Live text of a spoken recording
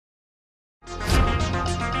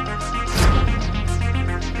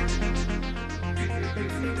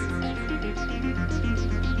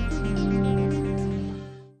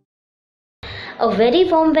A very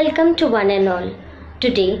warm welcome to one and all.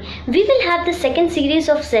 Today, we will have the second series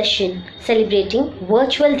of session celebrating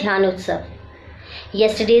Virtual Dhyanotsav.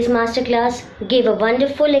 Yesterday's masterclass gave a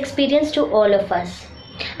wonderful experience to all of us.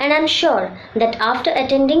 And I'm sure that after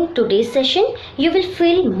attending today's session, you will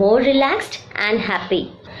feel more relaxed and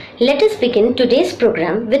happy. Let us begin today's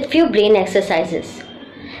program with few brain exercises.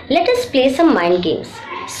 Let us play some mind games.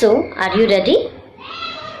 So, are you ready?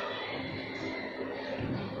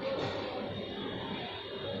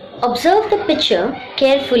 Observe the picture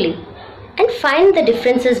carefully and find the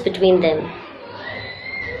differences between them.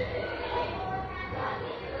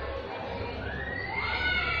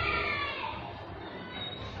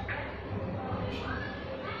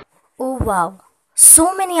 Oh wow,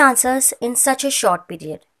 so many answers in such a short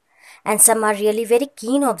period. And some are really very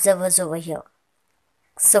keen observers over here.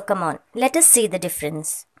 So come on, let us see the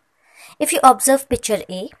difference. If you observe picture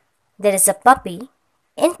A, there is a puppy.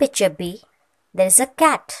 In picture B, there is a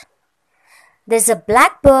cat. There is a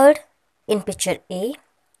black bird in picture A.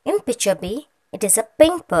 In picture B, it is a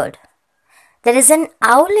pink bird. There is an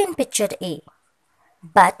owl in picture A.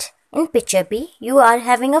 But in picture B, you are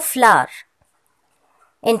having a flower.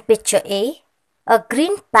 In picture A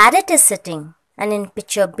green parrot is sitting. And in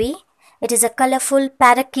picture B, it is a colorful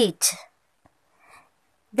parakeet.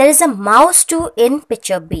 There is a mouse too in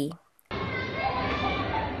picture B.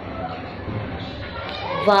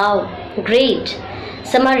 Wow, great!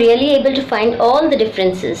 Some are really able to find all the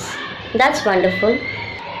differences. That's wonderful.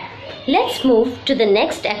 Let's move to the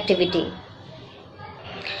next activity.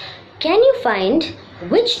 Can you find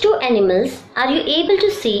which two animals are you able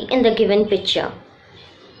to see in the given picture?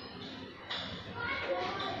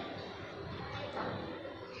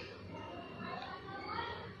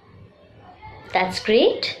 That's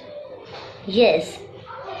great. Yes,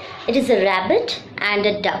 it is a rabbit and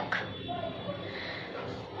a duck.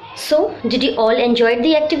 So, did you all enjoy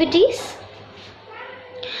the activities?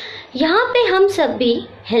 यहाँ पे हम सब भी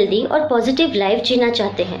healthy और positive life जीना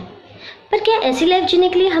चाहते हैं, पर क्या ऐसी लाइफ जीने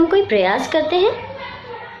के लिए हम कोई प्रयास करते हैं?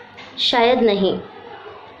 शायद नहीं।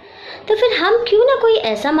 तो फिर हम क्यों ना कोई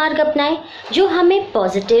ऐसा मार्ग अपनाएं जो हमें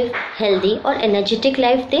पॉजिटिव, हेल्दी और energetic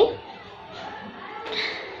life they?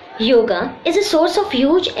 Yoga is a source of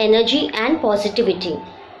huge energy and positivity,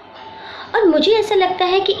 और मुझे ऐसा लगता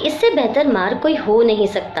है कि इससे बेहतर मार्ग कोई हो नहीं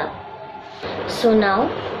सकता. So now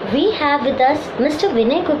we have with us mister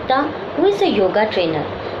Vinay Gupta, who is a yoga trainer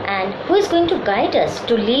and who is going to guide us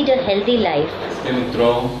to lead a healthy life.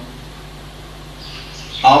 मित्रों,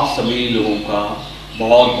 आप सभी लोगों का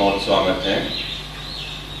बहुत बहुत स्वागत है.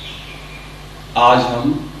 आज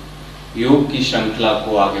हम योग की श्रृंखला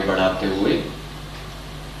को आगे बढ़ाते हुए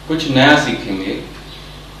कुछ नया सीखेंगे.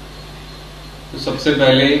 तो सबसे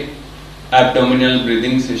पहले एब्डोमिनल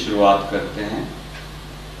ब्रीदिंग से शुरुआत करते हैं.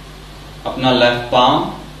 अपना लेफ्ट पाम,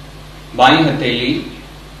 बाईं हथेली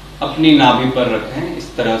अपनी नाभि पर रखें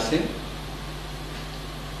इस तरह से,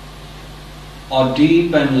 और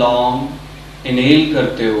डीप एंड लॉन्ग इनहेल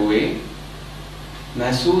करते हुए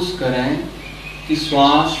महसूस करें कि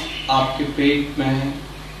श्वास आपके पेट में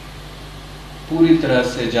पूरी तरह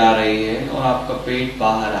से जा रही है और आपका पेट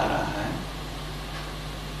बाहर आ रहा है.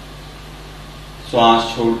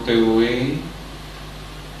 श्वास छोड़ते हुए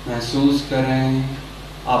महसूस करें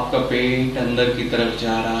आपका पेट अंदर की तरफ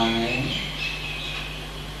जा रहा है.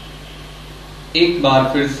 एक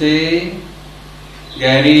बार फिर से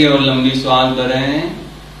गहरी और लंबी श्वास भरें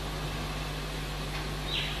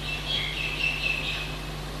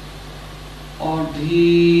और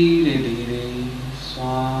धीरे धीरे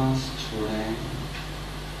श्वास छोड़ें.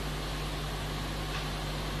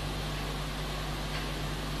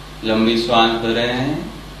 लंबी श्वास भरें,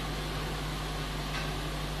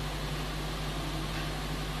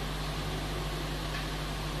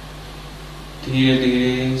 धीरे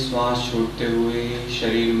धीरे श्वास छोड़ते हुए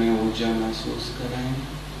शरीर में ऊर्जा महसूस करें.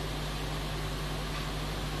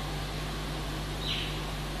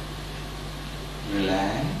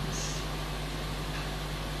 Relax.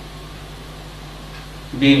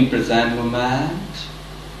 Be in present moment.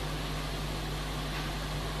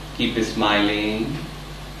 Keep smiling.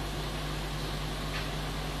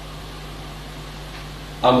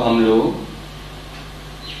 अब हम लोग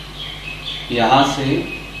यहां से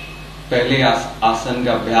पहले आसन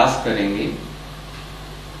का अभ्यास करेंगे.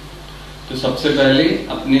 तो सबसे पहले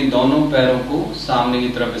अपने दोनों पैरों को सामने की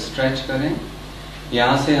तरफ स्ट्रेच करें.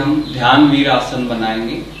 यहां से हम ध्यान वीर आसन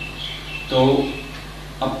बनाएंगे. तो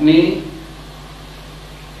अपने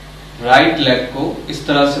राइट लेग को इस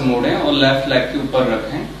तरह से मोड़ें और लेफ्ट लेग के ऊपर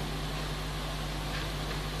रखें.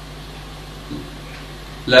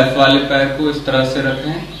 लेफ्ट वाले पैर को इस तरह से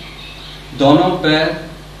रखें. दोनों पैर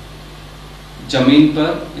जमीन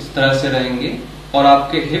पर इस तरह से रहेंगे और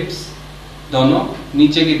आपके हिप्स दोनों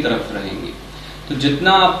नीचे की तरफ रहेंगे। तो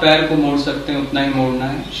जितना आप पैर को मोड़ सकते हैं उतना ही मोड़ना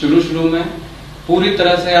है। शुरू में पूरी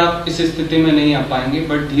तरह से आप इस स्थिति में नहीं आ पाएंगे,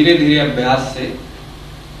 बट धीरे धीरे अभ्यास से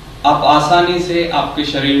आप आसानी से आपके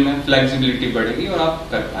शरीर में फ्लेक्सिबिलिटी बढ़ेगी और आप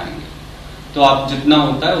कर पाएंगे। तो आप जितना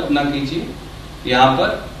होता है उतना कीजिए। यहाँ पर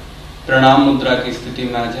प्रणाम मुद्रा की स्थिति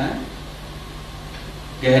में आ जाएं,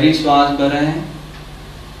 गहरी श्वास भरें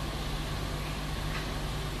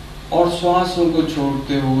और श्वासों को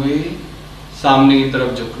छोड़ते हुए सामने की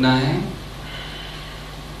तरफ झुकना है।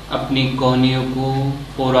 अपनी कोहनियों को,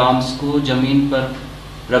 फोरआर्म्स को जमीन पर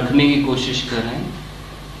रखने की कोशिश करें।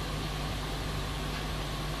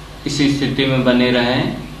 इसी स्थिति में बने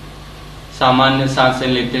रहें, सामान्य सांसें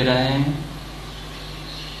लेते रहें।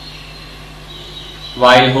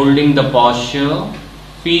 While holding the posture,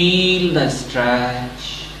 feel the stretch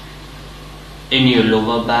in your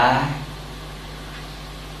lower back.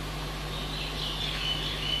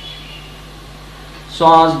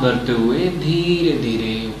 श्वास भरते हुए धीरे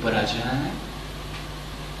धीरे ऊपर आ जाएं।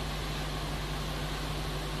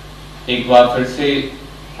 एक बार फिर से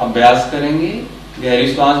अभ्यास करेंगे।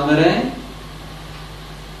 गहरी श्वास भरें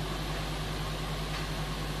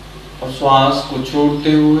और श्वास को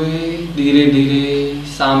छोड़ते हुए धीरे धीरे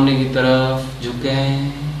सामने की तरफ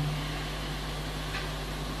झुकें।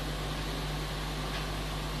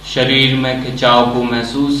 शरीर में खिंचाव को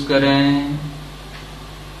महसूस करें।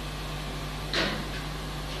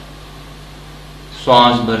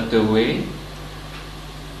 श्वास भरते हुए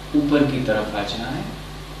ऊपर की तरफ आ जाएं।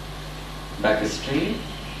 Back straight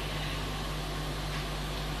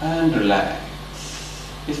and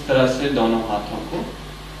relax. इस तरह से दोनों हाथों को,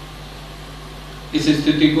 इस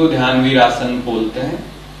स्थिति को ध्यानवीर आसन बोलते हैं।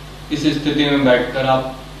 इस स्थिति में बैठकर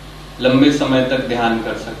आप लंबे समय तक ध्यान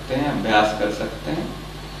कर सकते हैं, अभ्यास कर सकते हैं।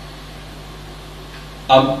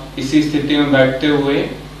 अब इसी स्थिति में बैठते हुए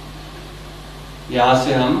यहां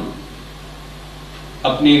से हम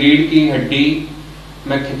अपनी रीढ़ की हड्डी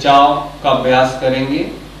में खिंचाव का अभ्यास करेंगे।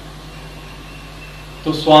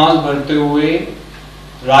 तो श्वास भरते हुए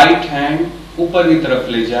राइट हैंड ऊपर की तरफ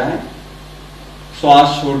ले जाएं,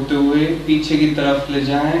 श्वास छोड़ते हुए पीछे की तरफ ले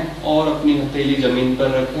जाएं और अपनी हथेली जमीन पर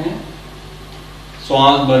रखें।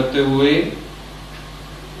 श्वास भरते हुए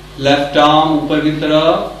लेफ्ट आर्म ऊपर की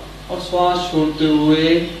तरफ और श्वास छोड़ते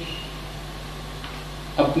हुए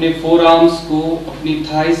अपने फोर आर्म्स को अपनी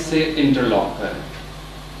थाइस से इंटरलॉक करें।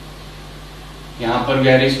 यहां पर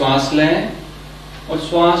गहरी श्वास लें और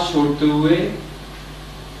श्वास छोड़ते हुए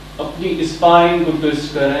अपनी स्पाइन को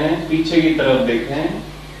ट्विस्ट करें, पीछे की तरफ देखें।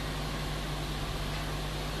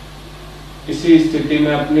 इसी स्थिति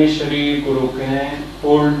में अपने शरीर को रोकें,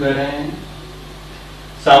 होल्ड करें,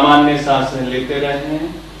 सामान्य सांसें लेते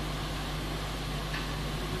रहें।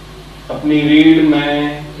 अपनी रीढ़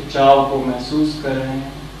में खिंचाव को महसूस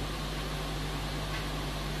करें।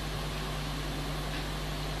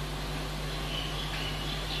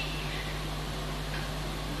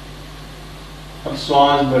 अब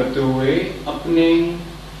श्वास भरते हुए अपने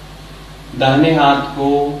दाहिने हाथ को,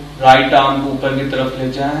 राइट आर्म को ऊपर की तरफ ले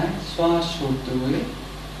जाएं, श्वास छोड़ते हुए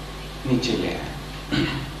नीचे ले आए।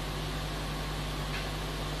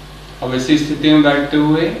 अब इसी स्थिति में बैठते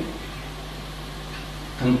हुए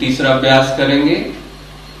हम तीसरा अभ्यास करेंगे।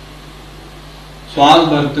 श्वास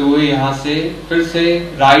भरते हुए यहां से फिर से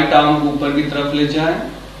राइट आर्म को ऊपर की तरफ ले जाएं।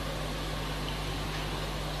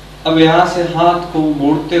 अब यहां से हाथ को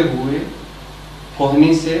मोड़ते हुए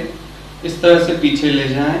कोहनी से इस तरह से पीछे ले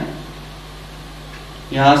जाएं।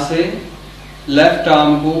 यहां से लेफ्ट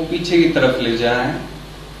आर्म को पीछे की तरफ ले जाएं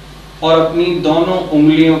और अपनी दोनों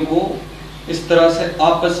उंगलियों को इस तरह से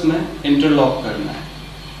आपस में इंटरलॉक करना है।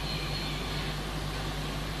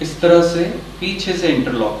 इस तरह से पीछे से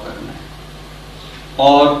इंटरलॉक करना है।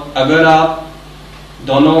 और अगर आप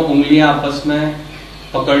दोनों उंगलियां आपस में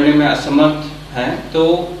पकड़ने में असमर्थ हैं तो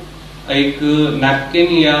एक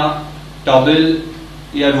नैपकिन या टॉवेल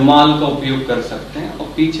या रुमाल का उपयोग कर सकते हैं और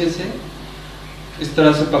पीछे से इस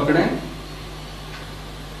तरह से पकड़ें।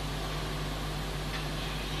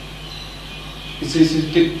 इसी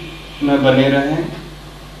स्थिति में बने रहें।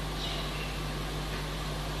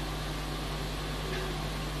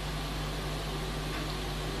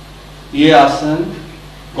 ये आसन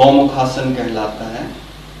गौमुखासन कहलाता है,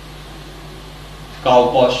 काउ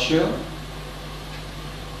पोस्चर।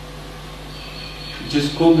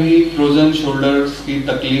 जिसको भी फ्रोजन शोल्डर्स की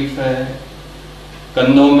तकलीफ है,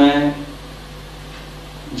 कंधों में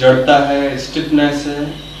जड़ता है, स्टिफनेस है,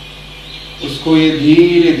 उसको ये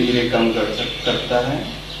धीरे धीरे कम करता है।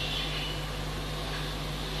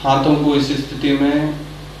 हाथों को इस स्थिति में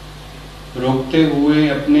रोकते हुए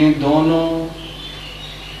अपने दोनों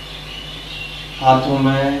हाथों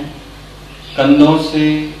में कंधों से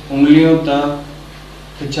उंगलियों तक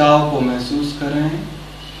खिंचाव को महसूस करें।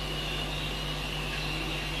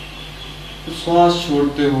 तो श्वास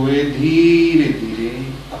छोड़ते हुए धीरे धीरे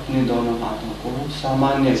अपने दोनों हाथों को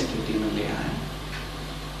सामान्य स्थिति में ले आए।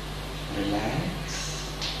 रिलैक्स।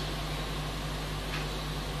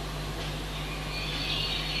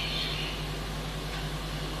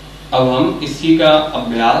 अब हम इसी का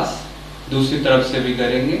अभ्यास दूसरी तरफ से भी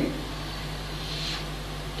करेंगे।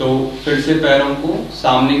 तो फिर से पैरों को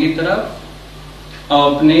सामने की तरफ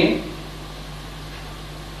और अपने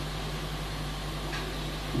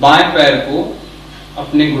बाएं पैर को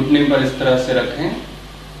अपने घुटने पर इस तरह से रखें,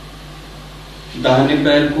 दाहिने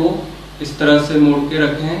पैर को इस तरह से मोड़ के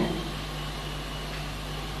रखें।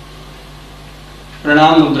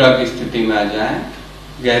 प्रणाम मुद्रा की स्थिति में आ जाएं।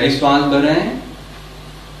 गहरी श्वास भरें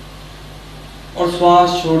और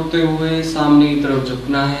श्वास छोड़ते हुए सामने की तरफ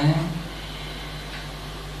झुकना है।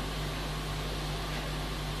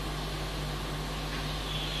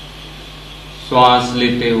 श्वास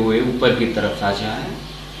लेते हुए ऊपर की तरफ आ जाएं।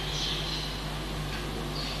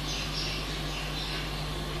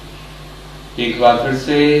 एक बार फिर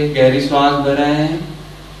से गहरी श्वास भरें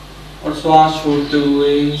और श्वास छोड़ते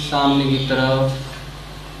हुए सामने की तरफ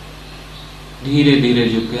धीरे धीरे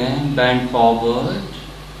झुकें। Bend forward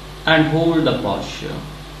and hold the posture.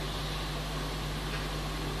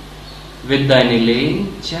 With the inhaling,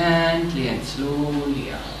 gently and slowly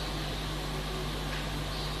out.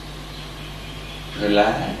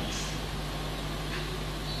 Relax.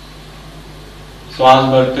 श्वास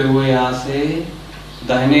भरते हुए यहां से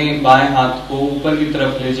दाहिने बाएं हाथ को ऊपर की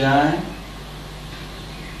तरफ ले जाएं।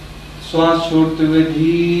 श्वास छोड़ते हुए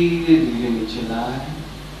धीरे धीरे नीचे लाएं।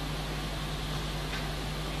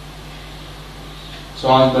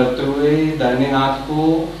 श्वास भरते हुए दाहिने हाथ को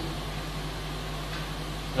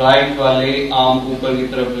राइट वाले आर्म ऊपर की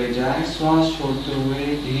तरफ ले जाएं। श्वास छोड़ते हुए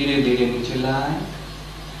धीरे धीरे नीचे लाएं।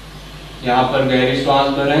 यहाँ पर गहरी श्वास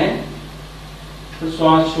भरें। तो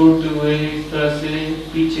श्वास छोड़ते हुए इस तरह से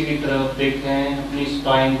पीछे की तरफ देखें। अपनी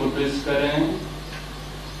स्पाइन को ट्विस्ट करें।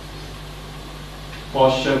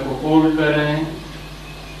 पोस्चर को होल्ड करें।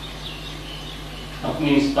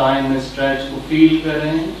 अपनी स्पाइन में स्ट्रेच को फील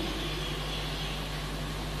करें।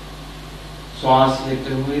 श्वास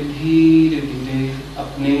लेते हुए धीरे धीरे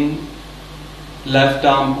अपने लेफ्ट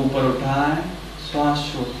आर्म को ऊपर उठाएं। श्वास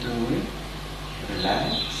छोड़ते हुए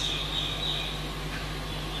रिलैक्स।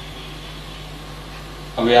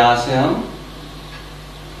 अब यहां से हम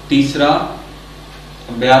तीसरा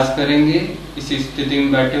अभ्यास करेंगे। इसी स्थिति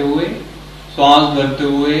में बैठे हुए श्वास भरते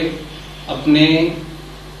हुए अपने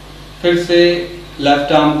फिर से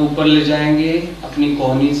लेफ्ट आर्म को ऊपर ले जाएंगे। अपनी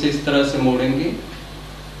कोहनी से इस तरह से मोड़ेंगे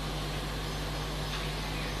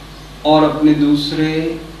और अपने दूसरे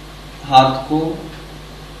हाथ को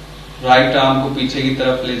राइट आर्म को पीछे की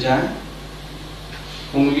तरफ ले जाएं।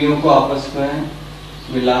 उंगलियों को आपस में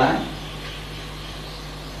मिलाएं।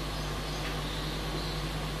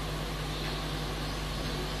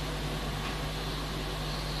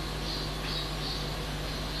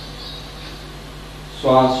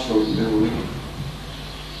 श्वास छोड़ते हुए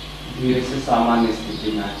धीरे से सामान्य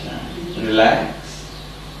स्थिति में आ जाएं। रिलैक्स।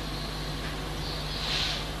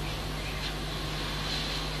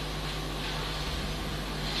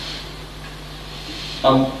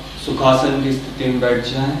 अब सुखासन की स्थिति में बैठ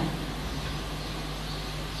जाएं।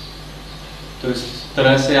 तो इस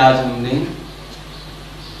तरह से आज हमने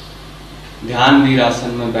ध्यान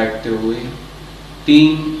वीरासन में बैठते हुए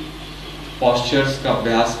 3 पोस्चर्स का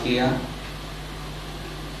अभ्यास किया।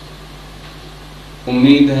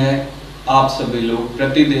 उम्मीद है आप सभी लोग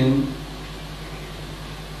प्रतिदिन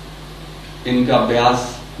इनका अभ्यास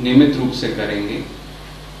नियमित रूप से करेंगे।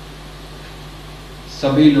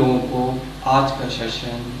 सभी लोगों को आज का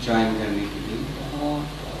सेशन ज्वाइन करने के लिए बहुत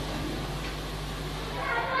बहुत धन्यवाद।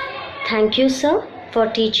 Thank you sir for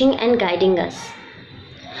teaching and guiding अस।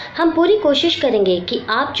 हम पूरी कोशिश करेंगे कि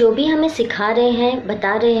आप जो भी हमें सिखा रहे हैं,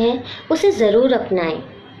 बता रहे हैं, उसे ज़रूर अपनाएं।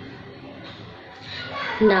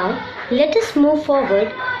 Now, let us move forward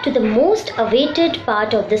to the most awaited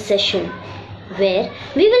part of this session, where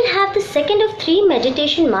we will have the second of 3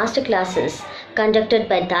 meditation masterclasses conducted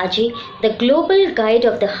by Daji, the global guide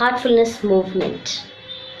of the Heartfulness movement.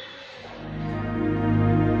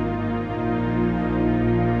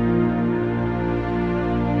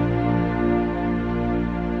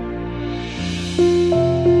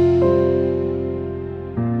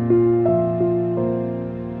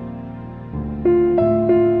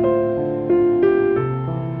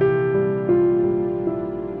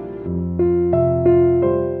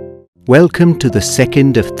 Welcome to the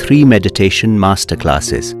second of 3 meditation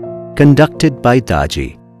masterclasses conducted by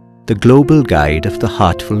Daji, the global guide of the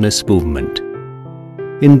Heartfulness movement.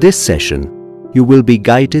 In this session, you will be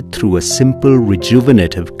guided through a simple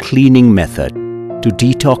rejuvenative cleaning method to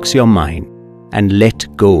detox your mind and let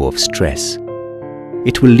go of stress.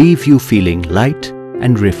 It will leave you feeling light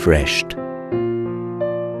and refreshed.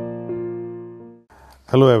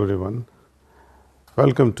 Hello everyone.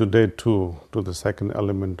 Welcome to day 2 to the second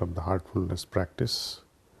element of the Heartfulness practice.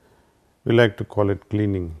 We like to call it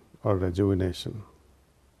cleaning or rejuvenation.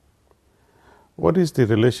 What is the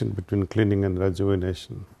relation between cleaning and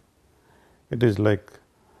rejuvenation? It is like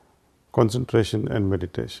concentration and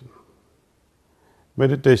meditation.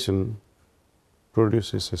 Meditation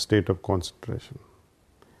produces a state of concentration.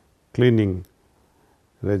 Cleaning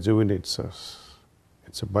rejuvenates us.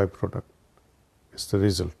 It's a byproduct. It's the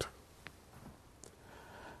result.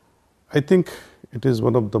 I think it is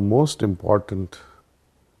one of the most important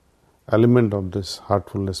element of this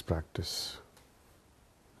heartfulness practice.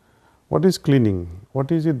 What is cleaning?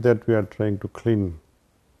 What is it that we are trying to clean?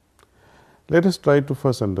 Let us try to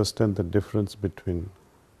first understand the difference between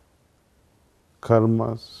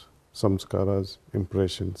karmas, samskaras,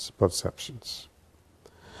 impressions, perceptions.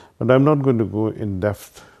 But I am not going to go in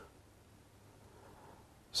depth.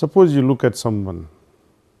 Suppose you look at someone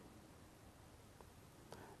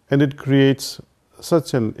and it creates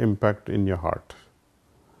such an impact in your heart.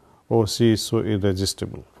 Oh, she is so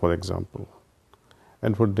irresistible, for example.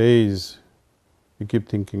 And for days you keep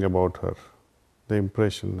thinking about her. The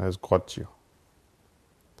impression has got you.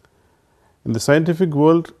 In the scientific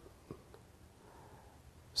world,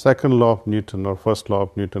 second law of Newton or first law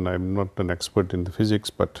of Newton, I am not an expert in the physics,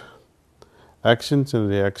 but actions and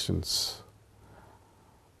reactions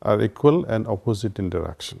are equal and opposite in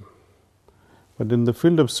direction. But in the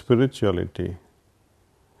field of spirituality,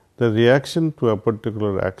 the reaction to a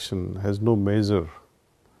particular action has no measure.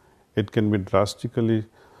 It can be drastically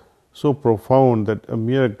so profound that a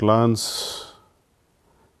mere glance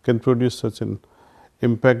can produce such an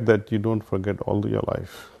impact that you don't forget all your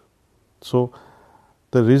life. So,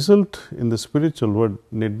 the result in the spiritual world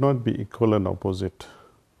need not be equal and opposite.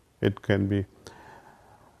 It can be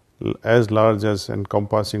as large as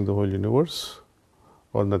encompassing the whole universe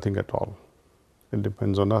or nothing at all. It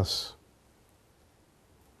depends on us.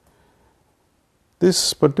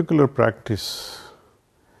 This particular practice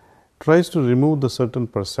tries to remove the certain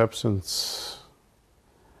perceptions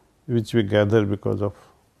which we gather because of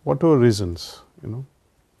whatever reasons,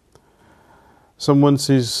 Someone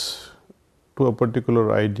sees to a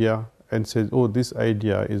particular idea and says, oh, this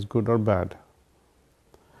idea is good or bad.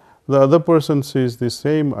 The other person sees the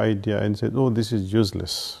same idea and says, oh, this is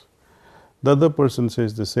useless. The other person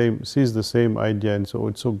sees the same idea and says, oh,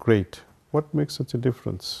 it's so great. What makes such a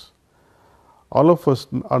difference? All of us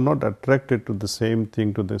are not attracted to the same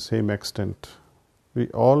thing to the same extent. We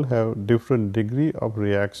all have different degree of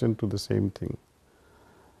reaction to the same thing.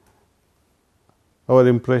 Our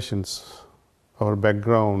impressions, our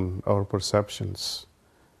background, our perceptions,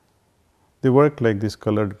 they work like these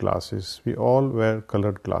colored glasses. We all wear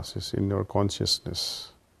colored glasses in our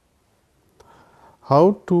consciousness.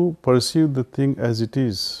 How to perceive the thing as it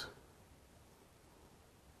is?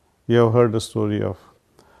 You have heard the story of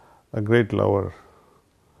a great lover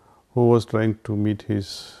who was trying to meet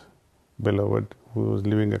his beloved who was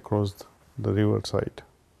living across the riverside.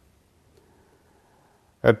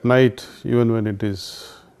 At night, even when it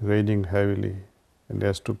is raining heavily and he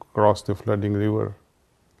has to cross the flooding river,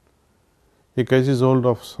 he catches hold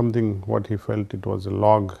of something, what he felt it was a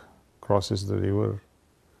log, crosses the river.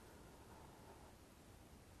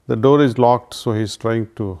 The door is locked, so he is trying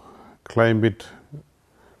to climb it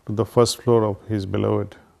to the first floor of his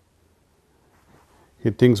beloved. He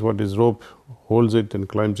thinks what is rope, holds it and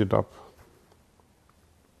climbs it up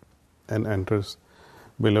and enters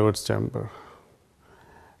beloved's chamber.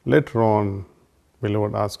 Later on,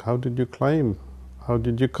 beloved asks, how did you climb? How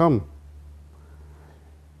did you come?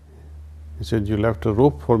 He said, you left a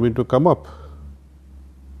rope for me to come up.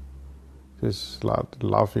 He started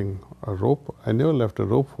laughing, a rope? I never left a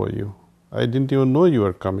rope for you. I didn't even know you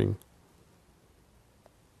were coming.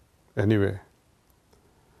 Anyway,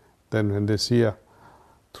 then when they see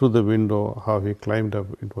through the window how he climbed up,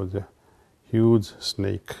 it was a huge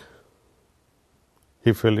snake.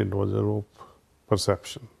 He felt it was a rope.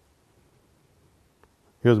 Perception.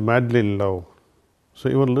 He was madly in love. So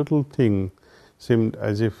even little thing seemed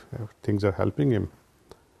as if things are helping him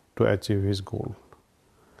to achieve his goal.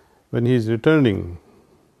 When he is returning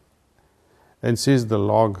and sees the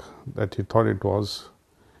log that he thought it was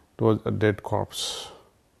a dead corpse.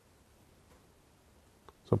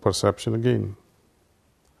 So perception again.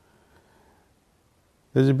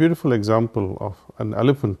 There is a beautiful example of an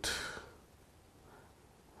elephant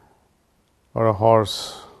or a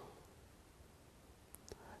horse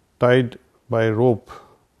tied by a rope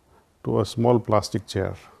to a small plastic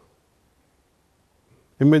chair.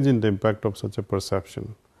 Imagine the impact of such a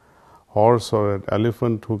perception. Horse or an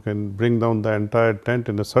elephant who can bring down the entire tent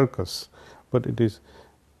in a circus, but it is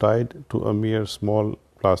tied to a mere small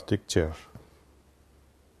plastic chair.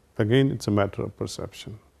 Again, it's a matter of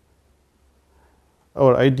perception.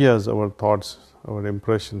 Our ideas, our thoughts, our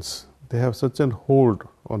impressions, they have such a hold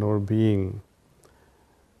on our being.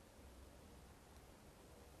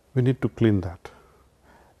 We need to clean that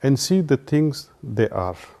and see the things they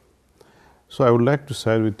are. So I would like to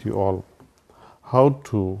share with you all how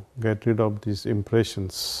to get rid of these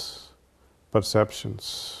impressions,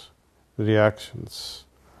 perceptions, reactions,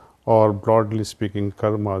 or broadly speaking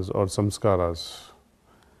karmas or samskaras.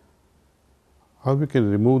 How we can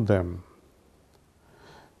remove them.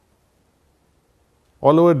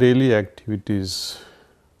 All our daily activities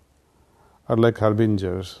are like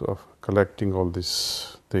harbingers of collecting all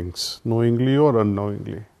these things, knowingly or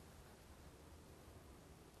unknowingly.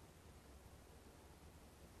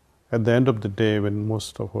 At the end of the day, when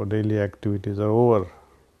most of our daily activities are over,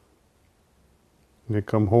 we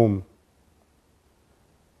come home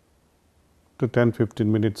to 10-15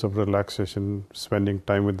 minutes of relaxation, spending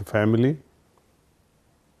time with the family.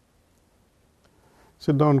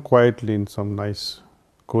 Sit down quietly in some nice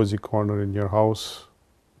cozy corner in your house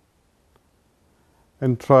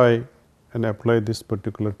and try and apply this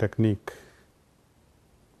particular technique.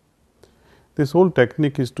 This whole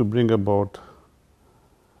technique is to bring about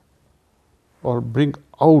or bring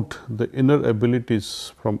out the inner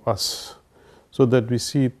abilities from us so that we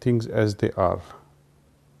see things as they are.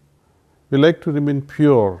 We like to remain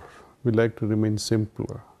pure, we like to remain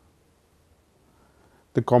simpler.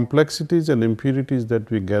 The complexities and impurities that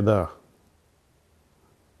we gather,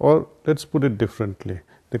 or let's put it differently,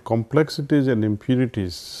 the complexities and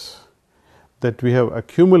impurities that we have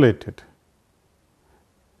accumulated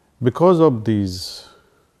because of these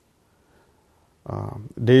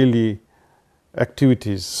daily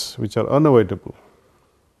activities which are unavoidable.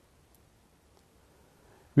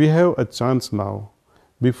 We have a chance now,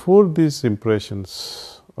 before these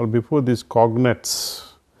impressions or before these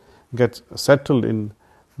cognates get settled in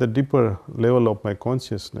the deeper level of my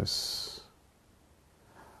consciousness,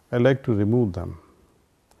 I like to remove them.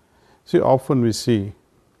 See, often we see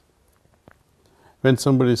when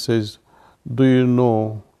somebody says, "Do you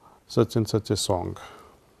know such and such a song?"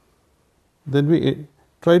 Then we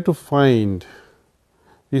try to find,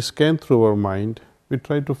 we scan through our mind, we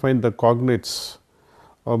try to find the cognates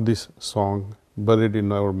of this song buried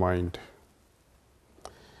in our mind.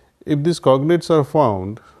 If these cognates are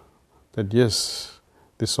found, that yes,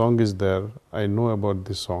 the song is there, I know about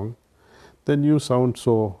this song, then you sound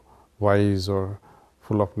so wise or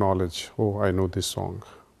full of knowledge. Oh, I know this song.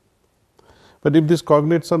 But if these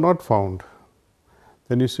cognates are not found,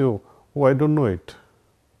 then you say, oh, I don't know it.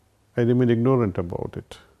 I remain ignorant about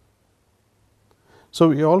it. So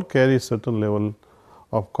we all carry a certain level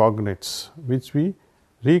of cognates which we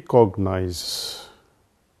recognize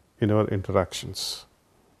in our interactions.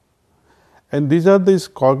 And these are these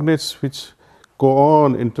cognates which go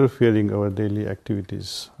on interfering our daily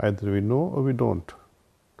activities. Either we know or we don't.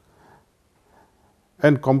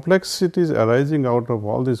 And complexities arising out of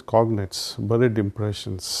all these cognates, buried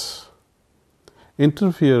impressions,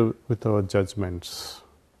 interfere with our judgments.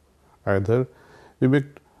 Either we make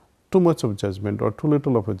too much of judgment or too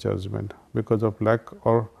little of a judgment because of lack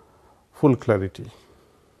or full clarity.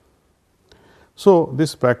 So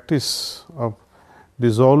this practice of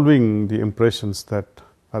dissolving the impressions that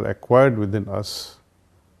are acquired within us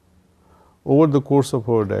over the course of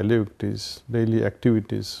our daily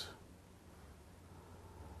activities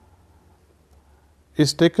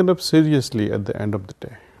is taken up seriously at the end of the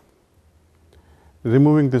day.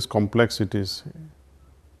 Removing these complexities,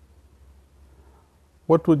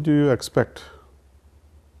 what would you expect?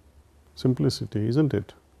 Simplicity, isn't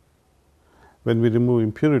it? When we remove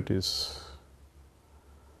impurities,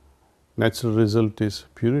 natural result is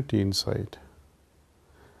purity inside.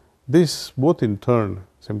 This, both in turn,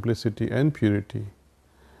 simplicity and purity,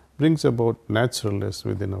 brings about naturalness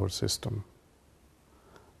within our system.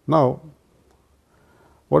 Now,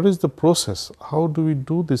 what is the process? How do we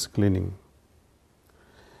do this cleaning?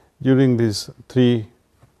 During these 3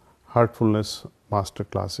 Heartfulness master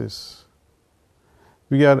classes,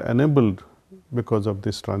 we are enabled because of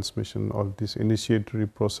this transmission or this initiatory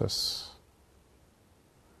process.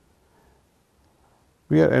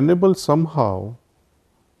 We are enabled somehow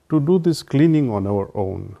to do this cleaning on our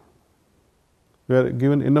own We are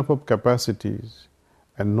given enough of capacities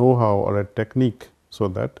and know-how or a technique so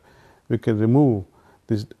that we can remove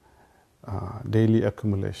these daily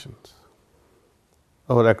accumulations.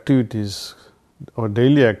 Our activities, our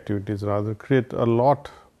daily activities rather, create a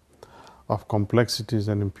lot of complexities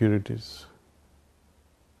and impurities.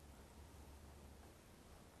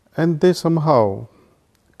 And they somehow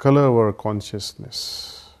color our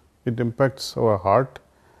consciousness. It impacts our heart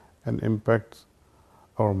and impacts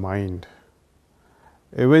our mind.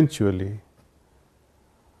 Eventually,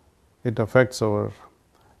 it affects our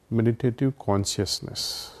meditative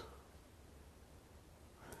consciousness.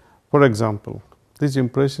 For example, these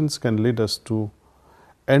impressions can lead us to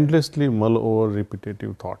endlessly mull over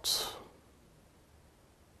repetitive thoughts.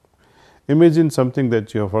 Imagine something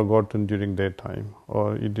that you have forgotten during daytime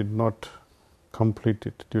or you did not complete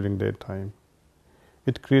it during daytime.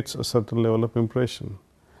 It creates a certain level of impression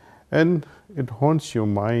and it haunts your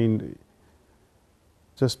mind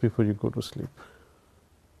just before you go to sleep.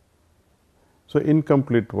 So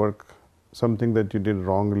incomplete work, something that you did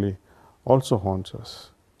wrongly, also haunts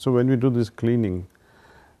us. So when we do this cleaning,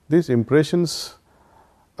 these impressions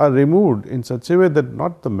are removed in such a way that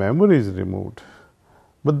not the memory is removed,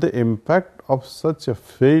 but the impact of such a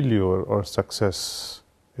failure or success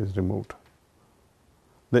is removed.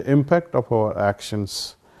 The impact of our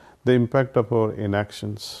actions, the impact of our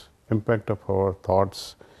inactions, impact of our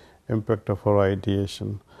thoughts, impact of our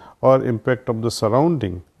ideation, or impact of the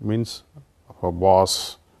surrounding, means of our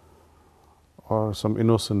boss or some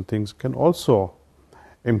innocent things, can also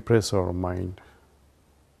impress our mind.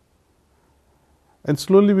 And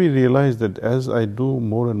slowly we realize that as I do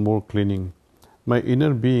more and more cleaning, my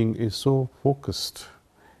inner being is so focused.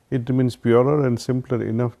 It remains purer and simpler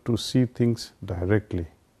enough to see things directly.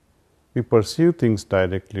 We perceive things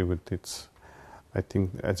directly with its, I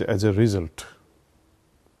think, as a result.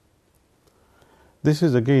 This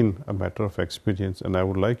is again a matter of experience, and I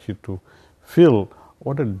would like you to feel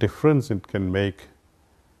what a difference it can make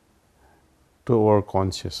to our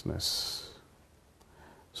consciousness.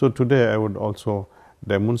 So today I would also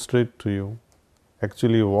demonstrate to you,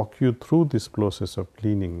 actually walk you through this process of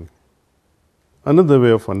cleaning. Another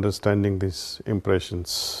way of understanding these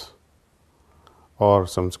impressions or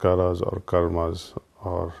samskaras or karmas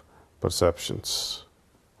or perceptions,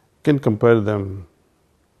 can compare them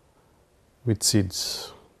with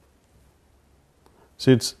seeds.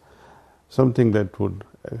 Seeds, something that would,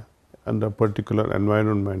 under a particular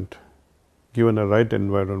environment, given a right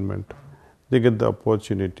environment, they get the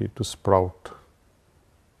opportunity to sprout.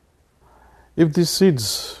 If these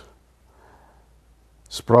seeds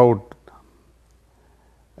sprout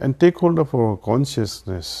and take hold of our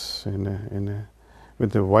consciousness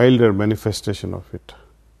with a wilder manifestation of it,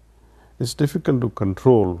 it's difficult to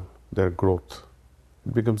control their growth.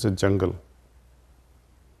 It becomes a jungle.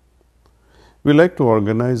 We like to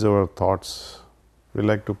organize our thoughts. We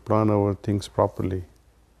like to plan our things properly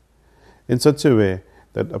in such a way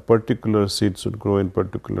that a particular seed should grow in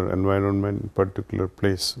particular environment, in particular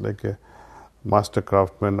place, like a master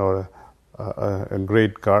craftsman or a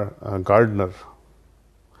great gardener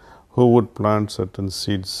who would plant certain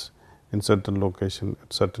seeds in certain location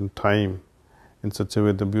at certain time, in such a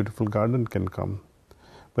way the beautiful garden can come.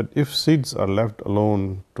 But if seeds are left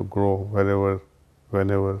alone to grow wherever,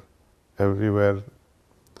 whenever, everywhere,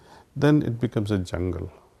 then it becomes a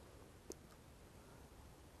jungle.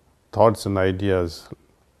 Thoughts and ideas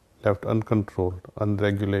left uncontrolled,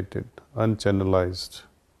 unregulated, unchannelized,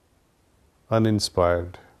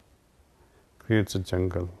 uninspired, creates a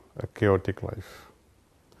jungle, a chaotic life.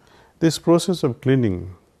 This process of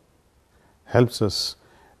cleaning helps us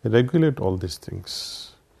regulate all these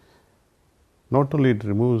things. Not only it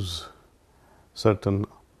removes certain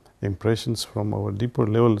impressions from our deeper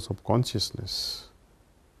levels of consciousness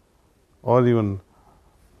or even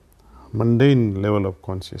mundane level of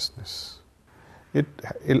consciousness, it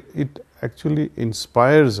actually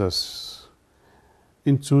inspires us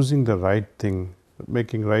in choosing the right thing,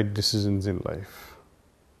 making right decisions in life.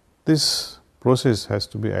 This process has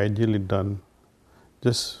to be ideally done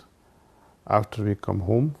just after we come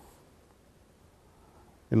home.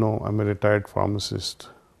 You know, I'm a retired pharmacist.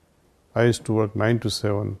 I used to work 9 to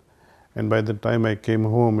 7, and by the time I came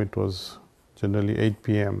home, it was generally 8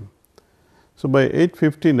 p.m. So by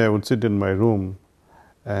 8:15, I would sit in my room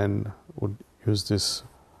and would use this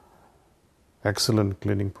excellent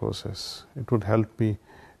cleaning process. It would help me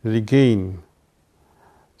regain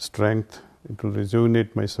strength, it will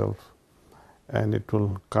rejuvenate myself, and it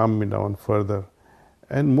will calm me down further.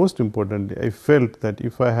 And most importantly, I felt that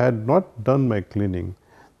if I had not done my cleaning,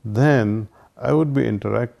 then I would be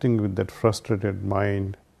interacting with that frustrated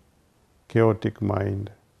mind, chaotic mind,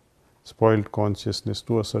 spoiled consciousness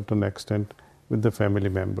to a certain extent with the family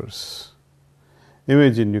members.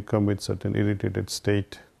 Imagine you come with certain irritated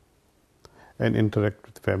state and interact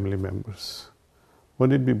with family members.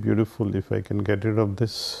 Wouldn't it be beautiful if I can get rid of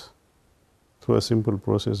this through a simple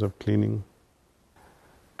process of cleaning?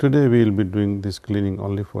 Today we will be doing this cleaning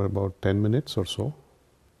only for about 10 minutes or so.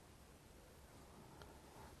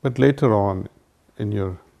 But later on in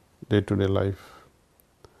your day-to-day life,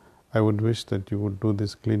 I would wish that you would do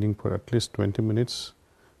this cleaning for at least 20 minutes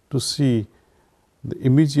to see the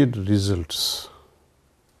immediate results.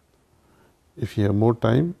 If you have more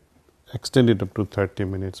time, extend it up to 30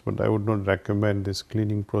 minutes, but I would not recommend this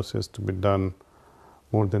cleaning process to be done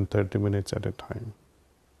more than 30 minutes at a time.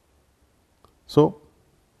 So,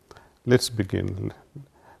 let's begin.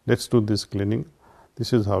 Let's do this cleaning.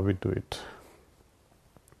 This is how we do it.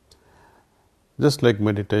 Just like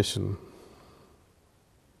meditation,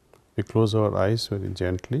 we close our eyes very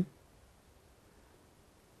gently.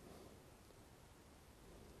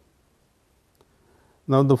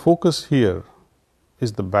 Now the focus here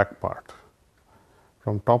is the back part,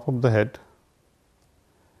 from top of the head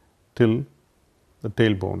till the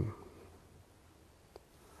tailbone,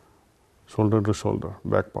 shoulder to shoulder,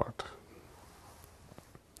 back part.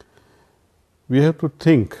 We have to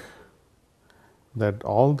think that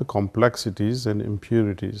all the complexities and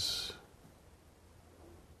impurities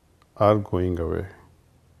are going away.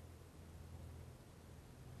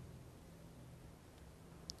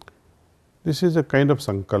 This is a kind of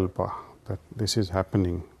sankalpa that this is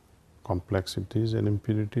happening. Complexities and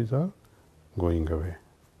impurities are going away.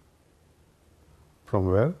 From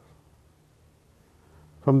where?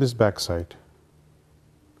 From this back side.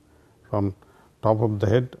 From top of the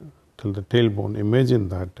head till the tailbone. Imagine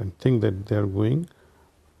that and think that they are going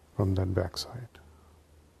from that back side.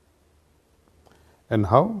 And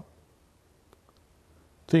how?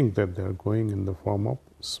 Think that they are going in the form of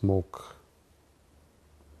smoke.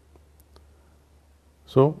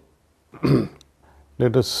 So,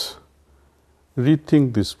 let us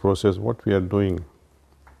rethink this process, what we are doing.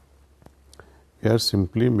 We are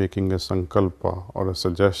simply making a sankalpa or a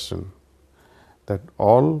suggestion that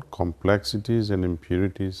all complexities and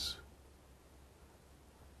impurities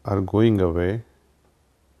are going away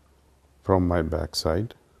from my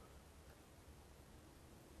backside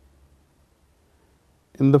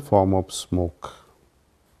in the form of smoke.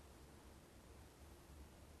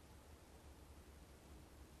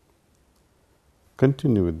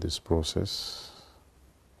 Continue with this process.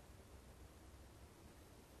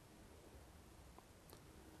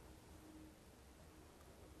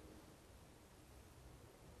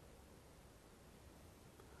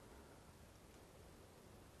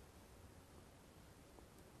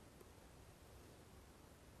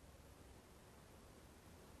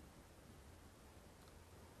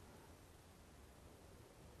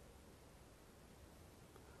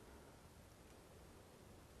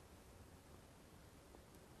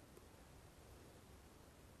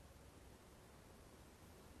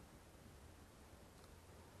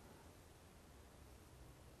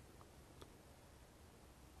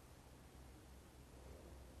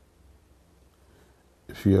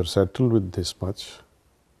 If you are settled with this much,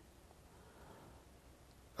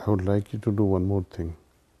 I would like you to do one more thing.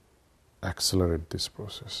 Accelerate this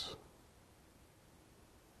process.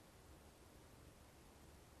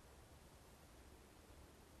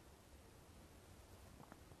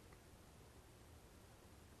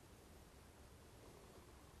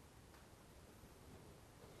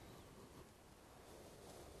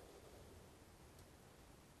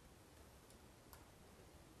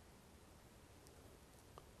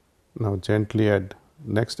 Now gently add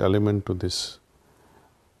next element to this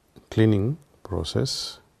cleaning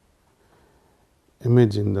process.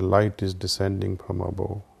 Imagine the light is descending from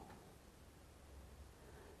above.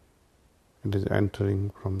 It is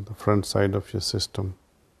entering from the front side of your system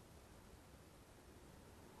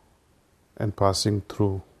and passing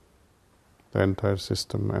through the entire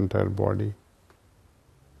system, entire body,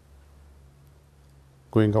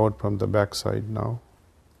 going out from the back side now,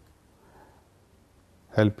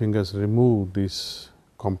 helping us remove these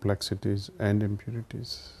complexities and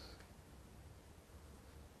impurities.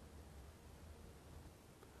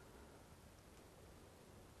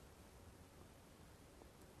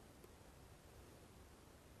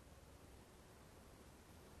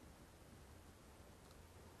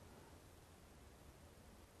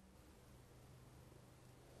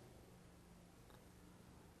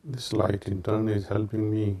 This light in turn is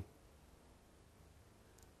helping me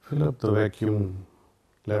fill up the vacuum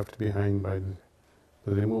left behind by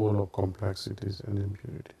the removal of complexities and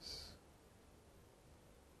impurities.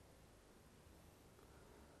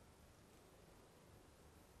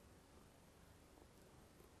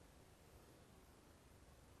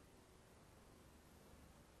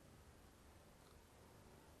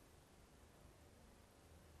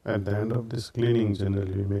 At the end of this cleaning,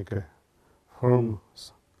 generally we make a firm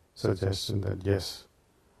suggestion that yes,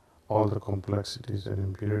 all the complexities and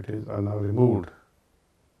impurities are now removed,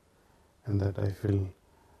 and that I feel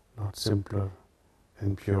not simpler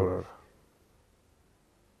and purer.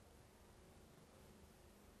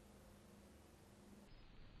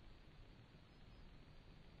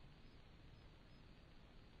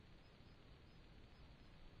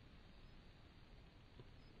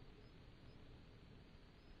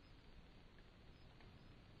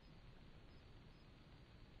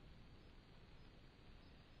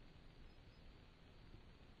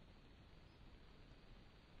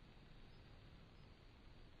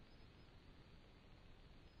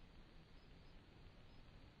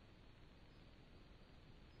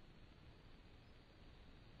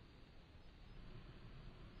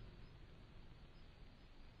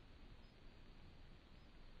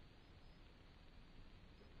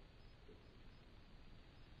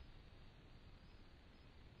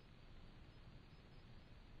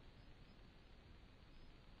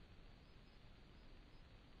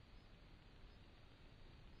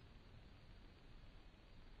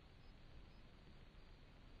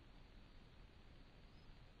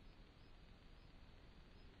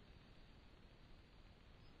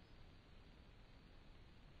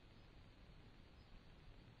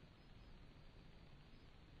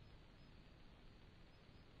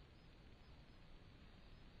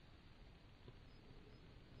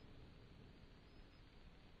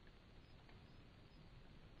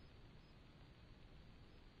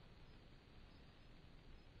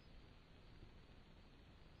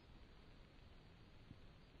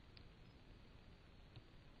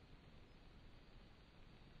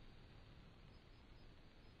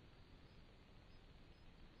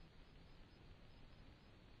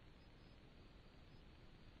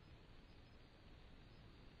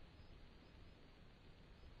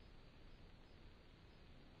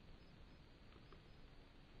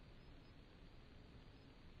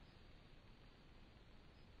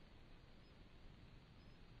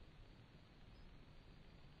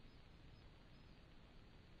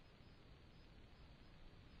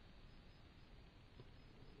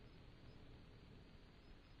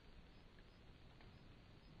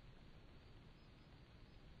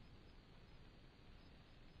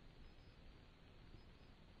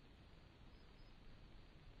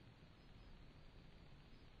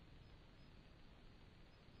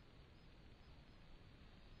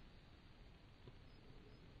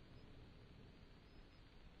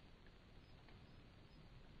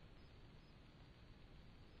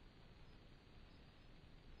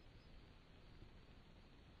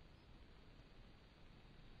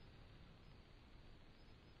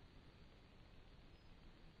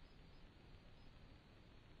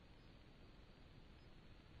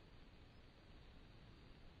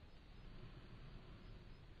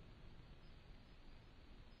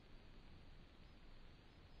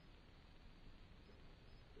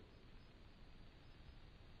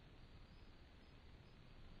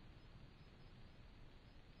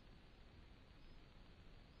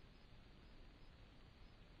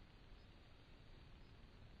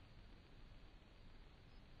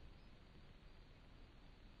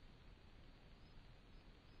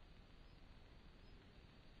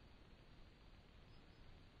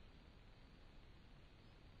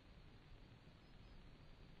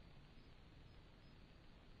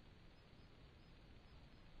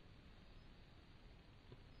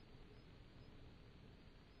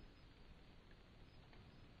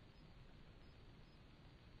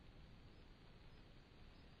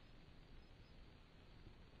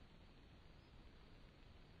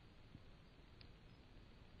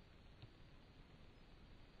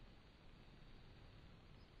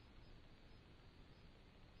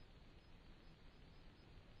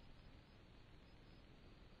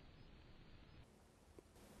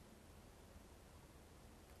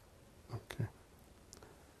 Okay.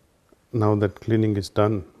 Now that cleaning is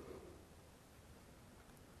done,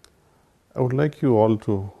 I would like you all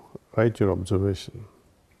to write your observation.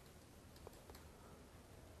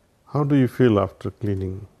 How do you feel after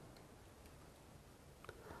cleaning?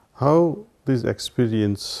 How this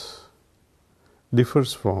experience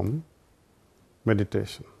differs from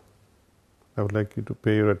meditation? I would like you to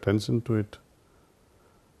pay your attention to it.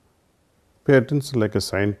 Pay attention like a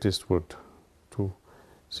scientist would to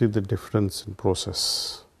see the difference in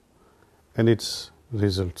process and its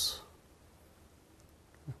results.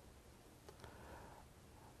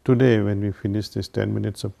 Today, when we finish this 10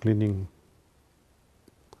 minutes of cleaning,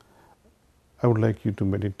 I would like you to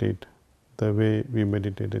meditate the way we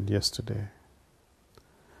meditated yesterday.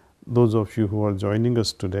 Those of you who are joining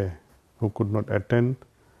us today, who could not attend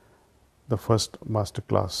the first master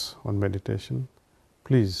class on meditation,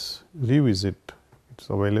 please revisit. It's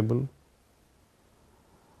available.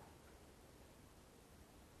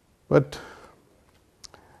 But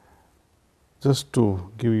just to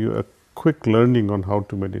give you a quick learning on how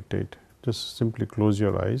to meditate, just simply close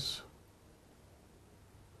your eyes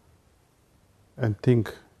and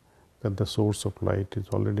think that the source of light is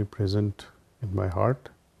already present in my heart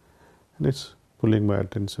and it's pulling my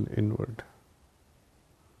attention inward.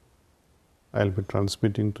 I'll be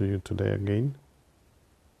transmitting to you today again.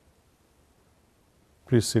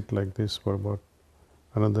 Please sit like this for about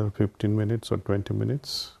another 15 minutes or 20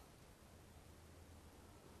 minutes,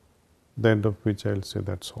 the end of which I'll say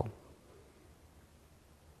that's all.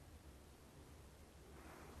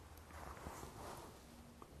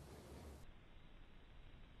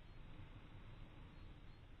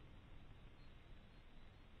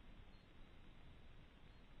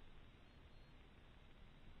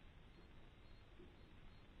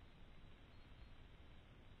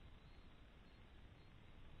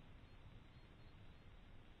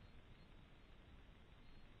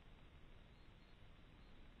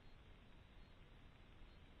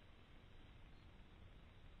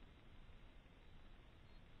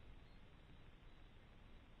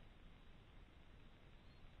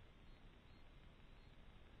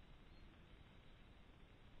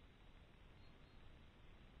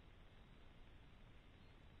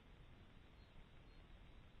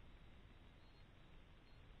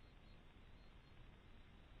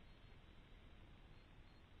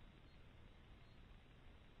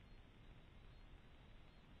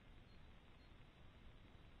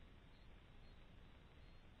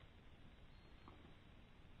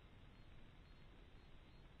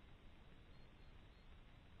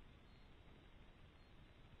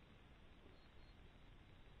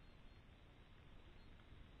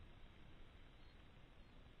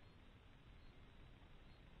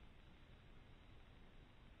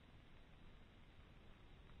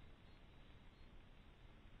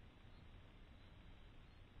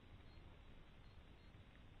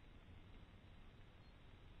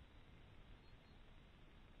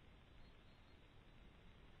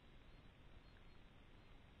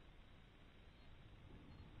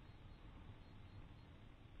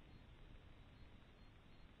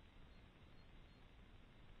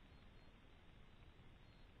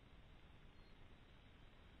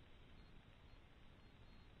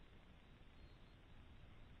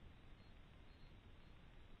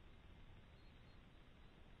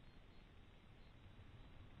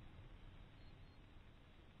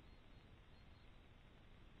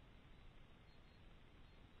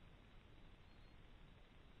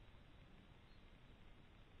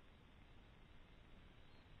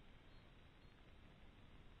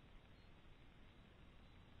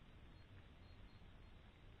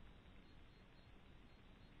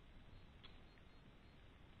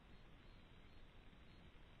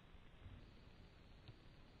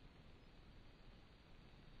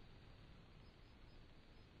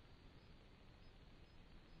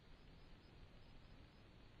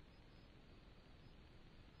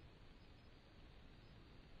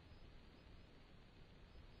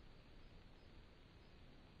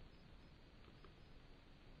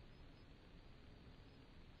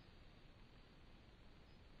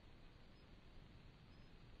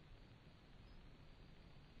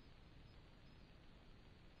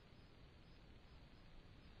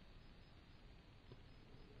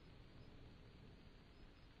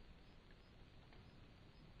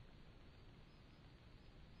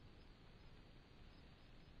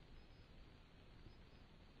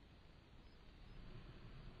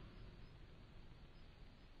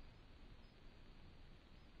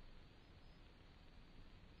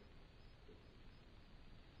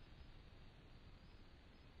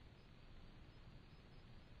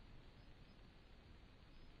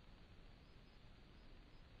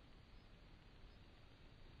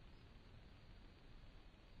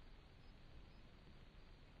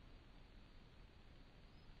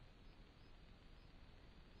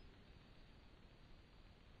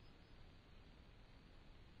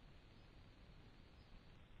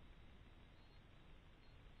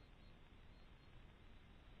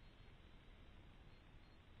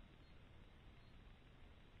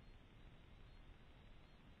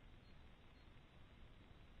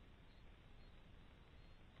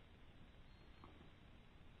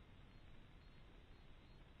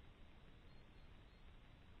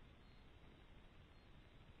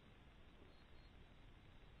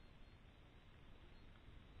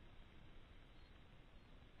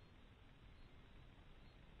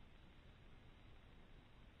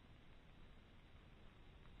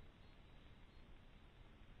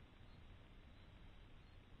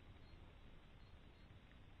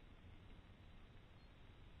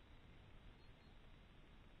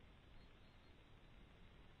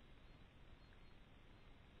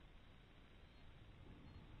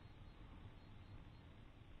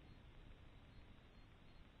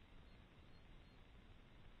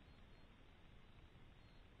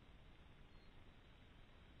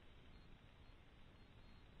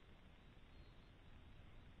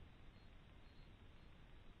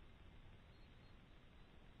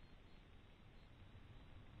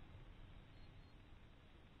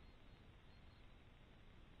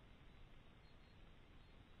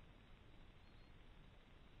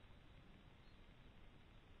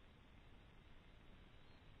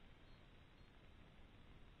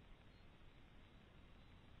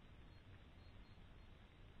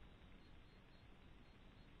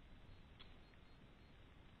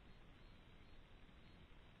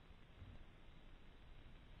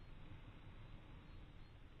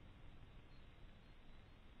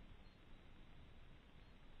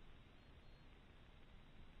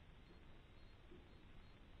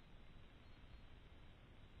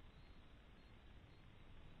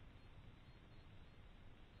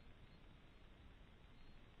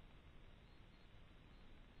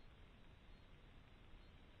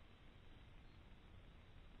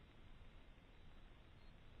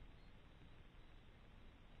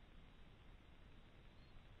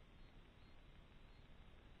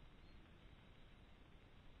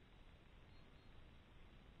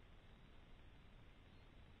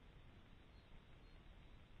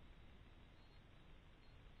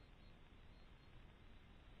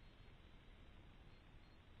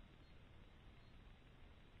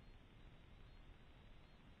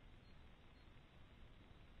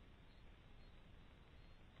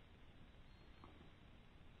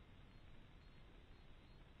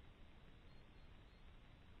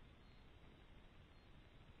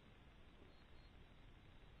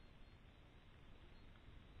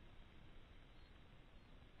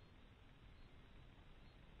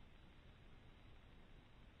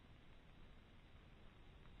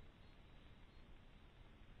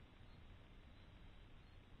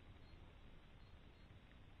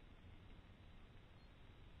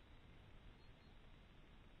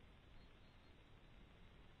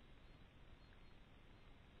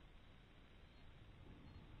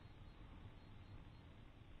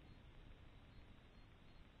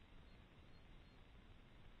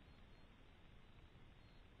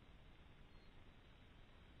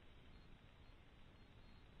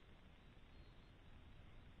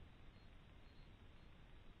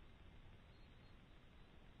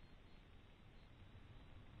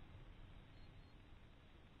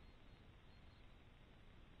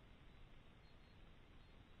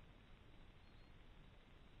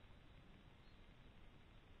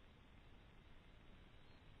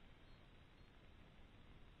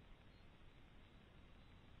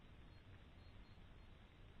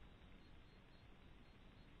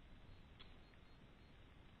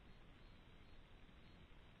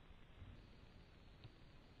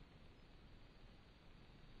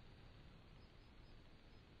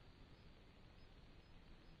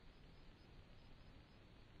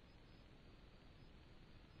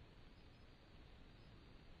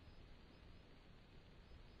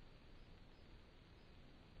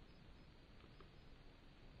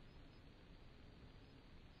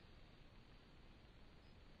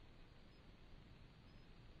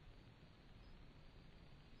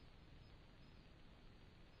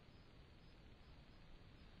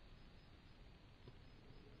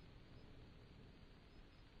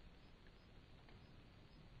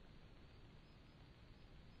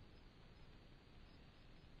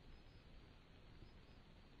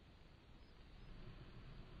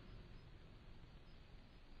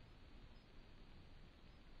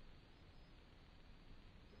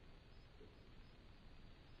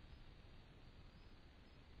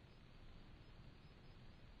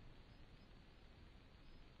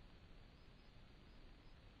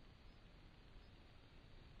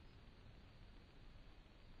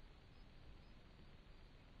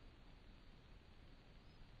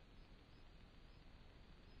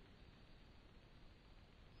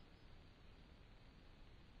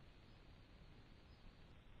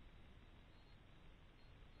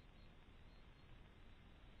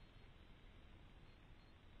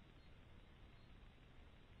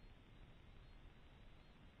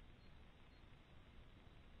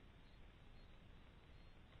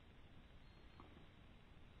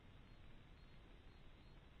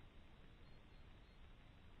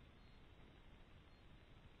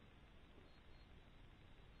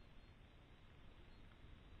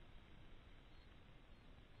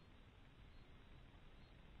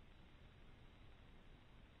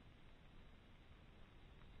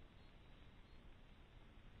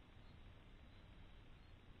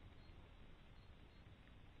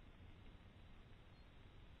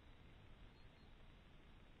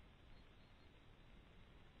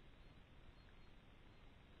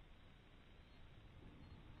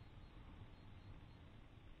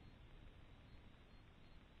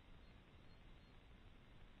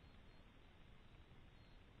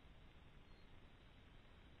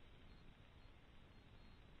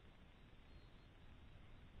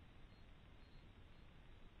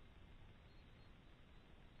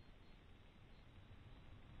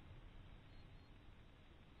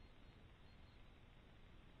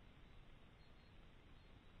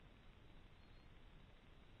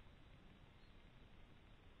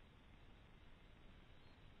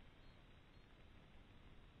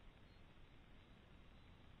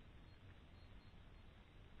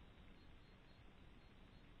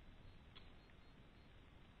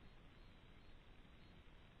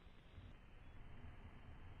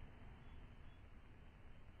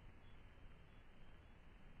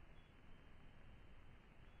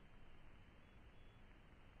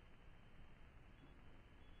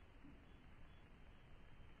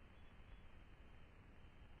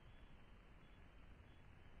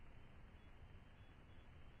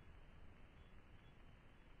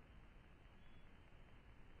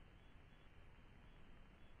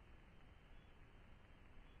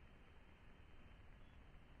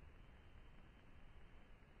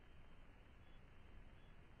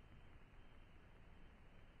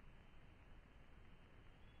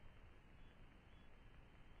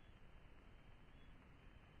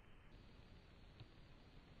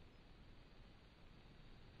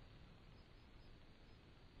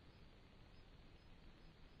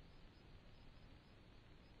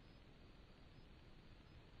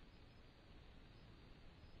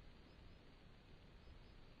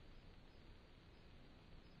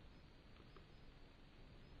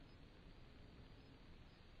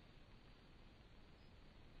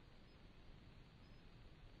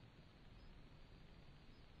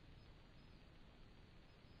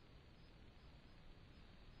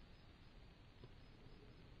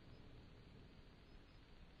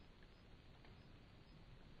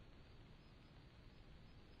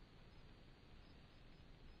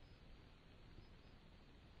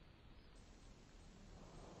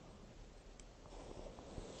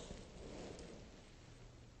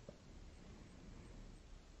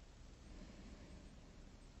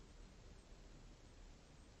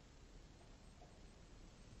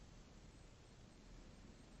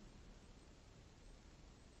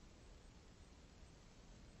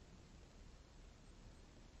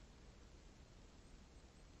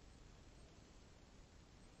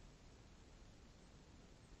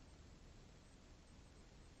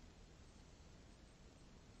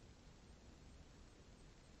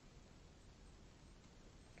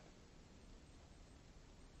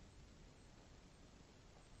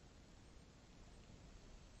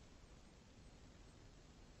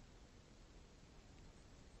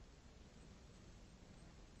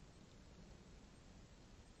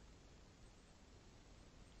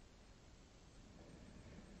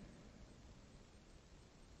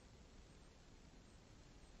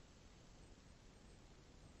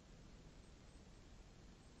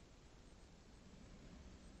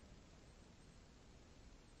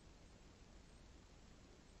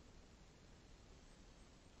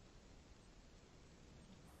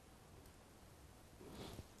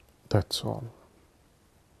 That's all.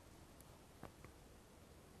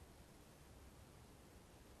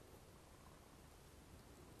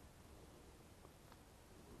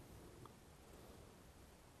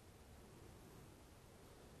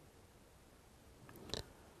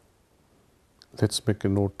 Let's make a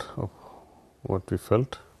note of what we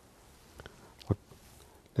felt.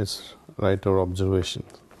 Let's write our observation.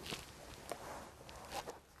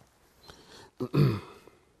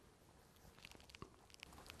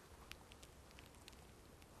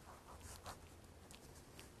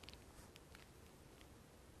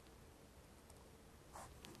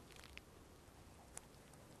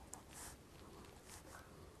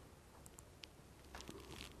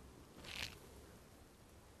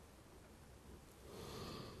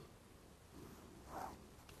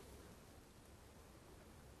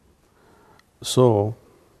 So,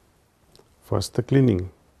 first the cleaning.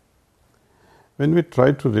 When we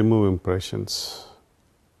try to remove impressions,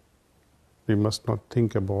 we must not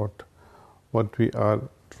think about what we are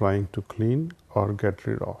trying to clean or get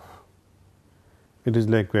rid of. It is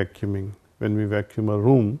like vacuuming. When we vacuum a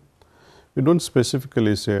room, we don't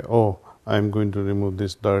specifically say, oh, I am going to remove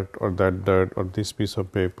this dirt or this piece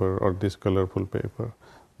of paper or this colorful paper.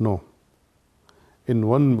 No. In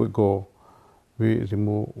one go, we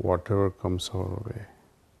remove whatever comes our way.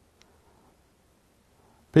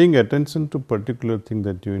 Paying attention to particular thing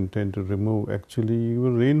that you intend to remove, actually you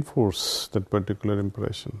will reinforce that particular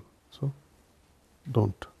impression. So,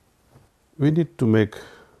 don't. We need to make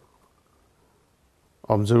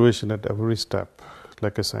observation at every step,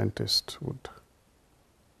 like a scientist would.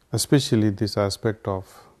 Especially this aspect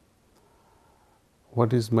of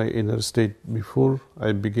what is my inner state before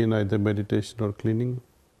I begin either meditation or cleaning,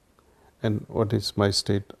 and what is my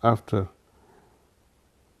state after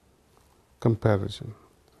comparison.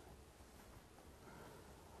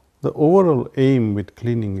 The overall aim with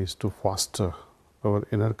cleaning is to foster our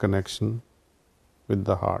inner connection with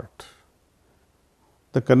the heart.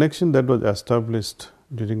 The connection that was established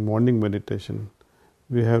during morning meditation,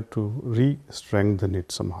 we have to re-strengthen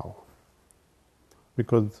it somehow,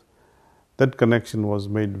 because that connection was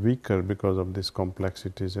made weaker because of these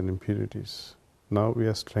complexities and impurities. Now we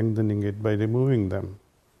are strengthening it by removing them.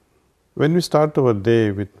 When we start our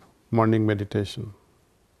day with morning meditation,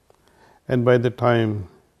 and by the time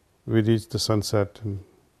we reach the sunset and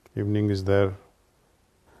evening is there,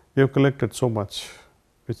 we have collected so much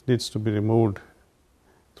which needs to be removed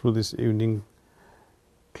through this evening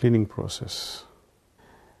cleaning process.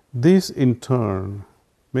 This in turn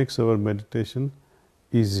makes our meditation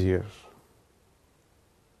easier.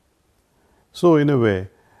 So in a way,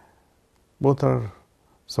 both are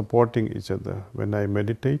supporting each other. When I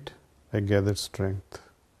meditate, I gather strength.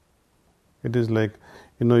 It is like,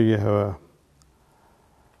 you have a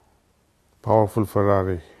powerful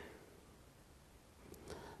Ferrari,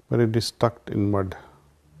 but it is stuck in mud.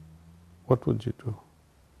 What would you do?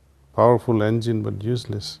 Powerful engine but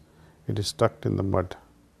useless. It is stuck in the mud.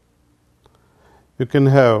 You can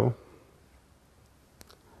have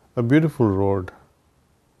a beautiful road,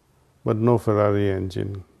 but no Ferrari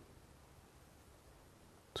engine.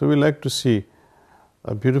 So we like to see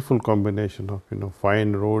a beautiful combination of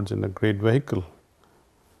fine roads and a great vehicle.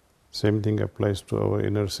 Same thing applies to our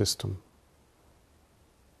inner system.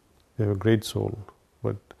 We have a great soul,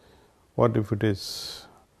 but what if it is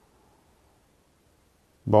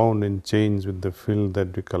bound in chains with the filth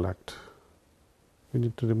that we collect? We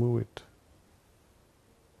need to remove it.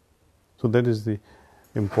 So that is the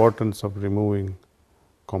importance of removing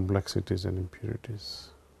complexities and impurities.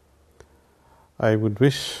 I would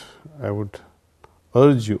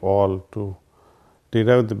urge you all to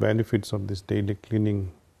derive the benefits of this daily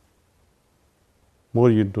cleaning. More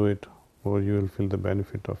you do it, more you will feel the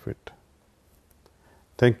benefit of it.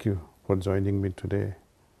 Thank you for joining me today.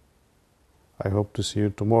 I hope to see you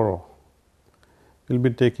tomorrow. We'll be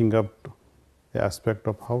taking up the aspect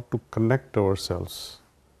of how to connect ourselves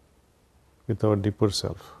with our deeper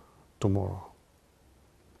self tomorrow.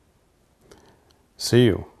 See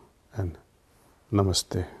you and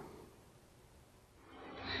Namaste.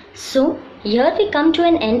 So, here we come to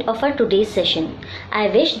an end of our today's session. I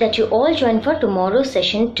wish that you all join for tomorrow's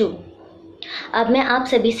session too. अब मैं आप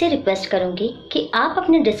सभी से request करूंगी कि आप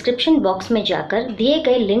अपने description box में जाकर दिए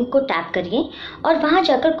गए लिंक को टैप करिए और वहां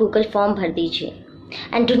जाकर गूगल फॉर्म भर दीजिए.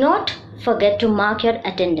 And do not forget to mark your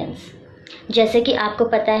attendance. जैसे कि आपको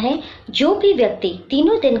पता है, जो भी व्यक्ति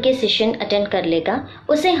 3 दिन के सेशन अटेंड कर लेगा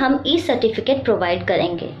उसे हम ई सर्टिफिकेट प्रोवाइड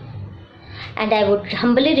करेंगे. And I would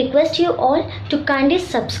humbly request you all to kindly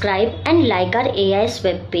subscribe and like our AIS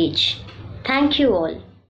web page. Thank you all.